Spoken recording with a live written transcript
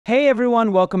Hey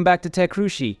everyone, welcome back to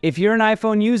TechRushi. If you're an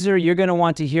iPhone user, you're gonna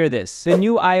want to hear this. The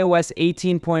new iOS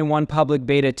 18.1 Public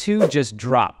Beta 2 just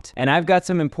dropped, and I've got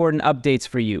some important updates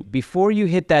for you. Before you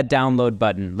hit that download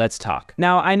button, let's talk.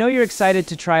 Now, I know you're excited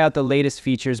to try out the latest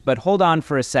features, but hold on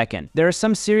for a second. There are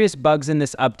some serious bugs in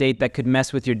this update that could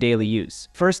mess with your daily use.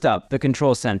 First up, the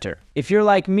control center. If you're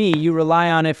like me, you rely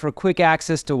on it for quick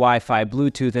access to Wi-Fi,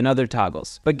 Bluetooth, and other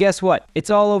toggles. But guess what? It's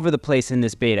all over the place in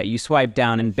this beta. You swipe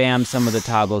down and bam, some of the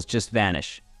toggles just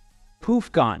vanish.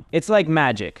 Poof, gone. It's like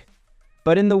magic,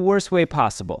 but in the worst way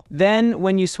possible. Then,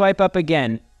 when you swipe up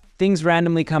again, things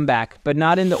randomly come back, but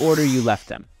not in the order you left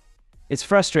them. It's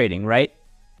frustrating, right?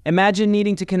 Imagine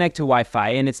needing to connect to Wi-Fi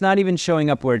and it's not even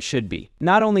showing up where it should be.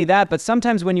 Not only that, but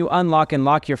sometimes when you unlock and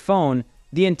lock your phone,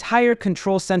 the entire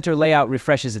control center layout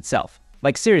refreshes itself.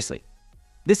 Like seriously.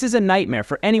 This is a nightmare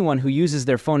for anyone who uses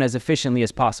their phone as efficiently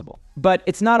as possible. But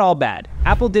it's not all bad.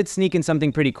 Apple did sneak in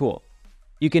something pretty cool.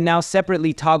 You can now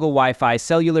separately toggle Wi-Fi,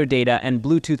 cellular data, and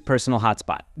Bluetooth personal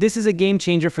hotspot. This is a game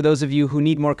changer for those of you who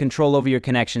need more control over your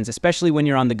connections, especially when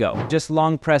you're on the go. Just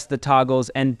long press the toggles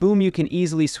and boom, you can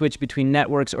easily switch between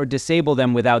networks or disable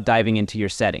them without diving into your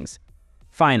settings.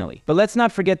 Finally, but let's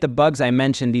not forget the bugs I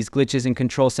mentioned. These glitches in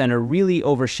Control Center really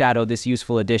overshadow this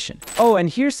useful addition. Oh, and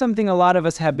here's something a lot of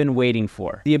us have been waiting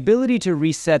for: the ability to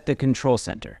reset the Control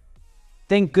Center.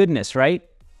 Thank goodness, right?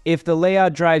 If the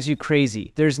layout drives you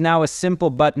crazy, there's now a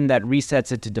simple button that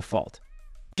resets it to default.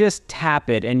 Just tap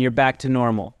it and you're back to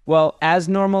normal. Well, as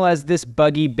normal as this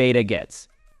buggy beta gets.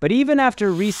 But even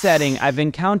after resetting, I've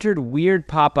encountered weird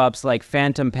pop-ups like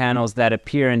phantom panels that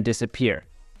appear and disappear.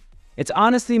 It's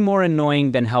honestly more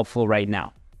annoying than helpful right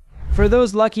now. For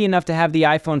those lucky enough to have the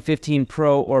iPhone 15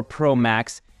 Pro or Pro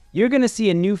Max, you're gonna see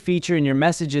a new feature in your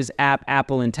Messages app,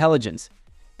 Apple Intelligence.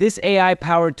 This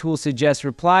AI-powered tool suggests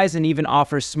replies and even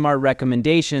offers smart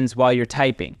recommendations while you're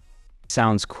typing.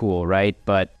 Sounds cool, right?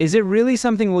 But is it really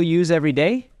something we'll use every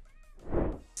day?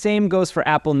 Same goes for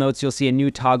Apple Notes. You'll see a new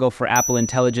toggle for Apple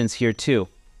Intelligence here too.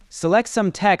 Select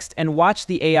some text and watch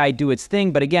the AI do its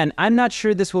thing, but again, I'm not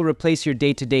sure this will replace your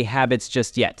day-to-day habits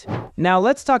just yet. Now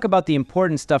let's talk about the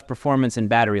important stuff: performance and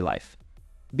battery life.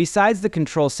 Besides the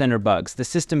control center bugs, the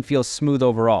system feels smooth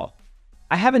overall.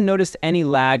 I haven't noticed any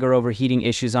lag or overheating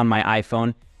issues on my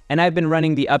iPhone, and I've been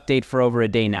running the update for over a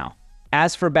day now.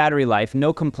 As for battery life,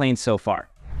 no complaints so far.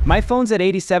 My phone's at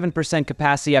 87%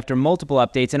 capacity after multiple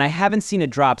updates, and I haven't seen a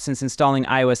drop since installing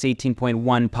iOS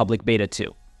 18.1 Public Beta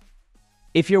 2.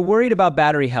 If you're worried about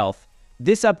battery health,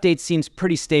 this update seems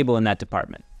pretty stable in that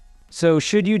department. So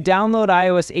should you download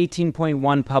iOS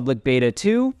 18.1 Public Beta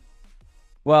 2?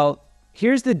 Well,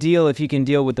 here's the deal: if you can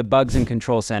deal with the bugs in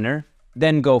Control Center,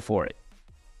 then go for it.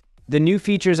 The new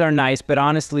features are nice, but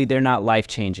honestly, they're not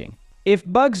life-changing. If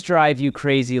bugs drive you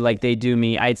crazy like they do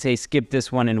me, I'd say skip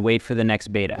this one and wait for the next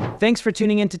beta. Thanks for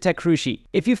tuning in to TechRushi.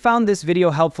 If you found this video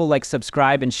helpful, like,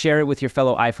 subscribe, and share it with your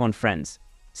fellow iPhone friends.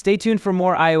 Stay tuned for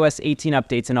more iOS 18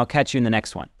 updates, and I'll catch you in the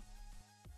next one.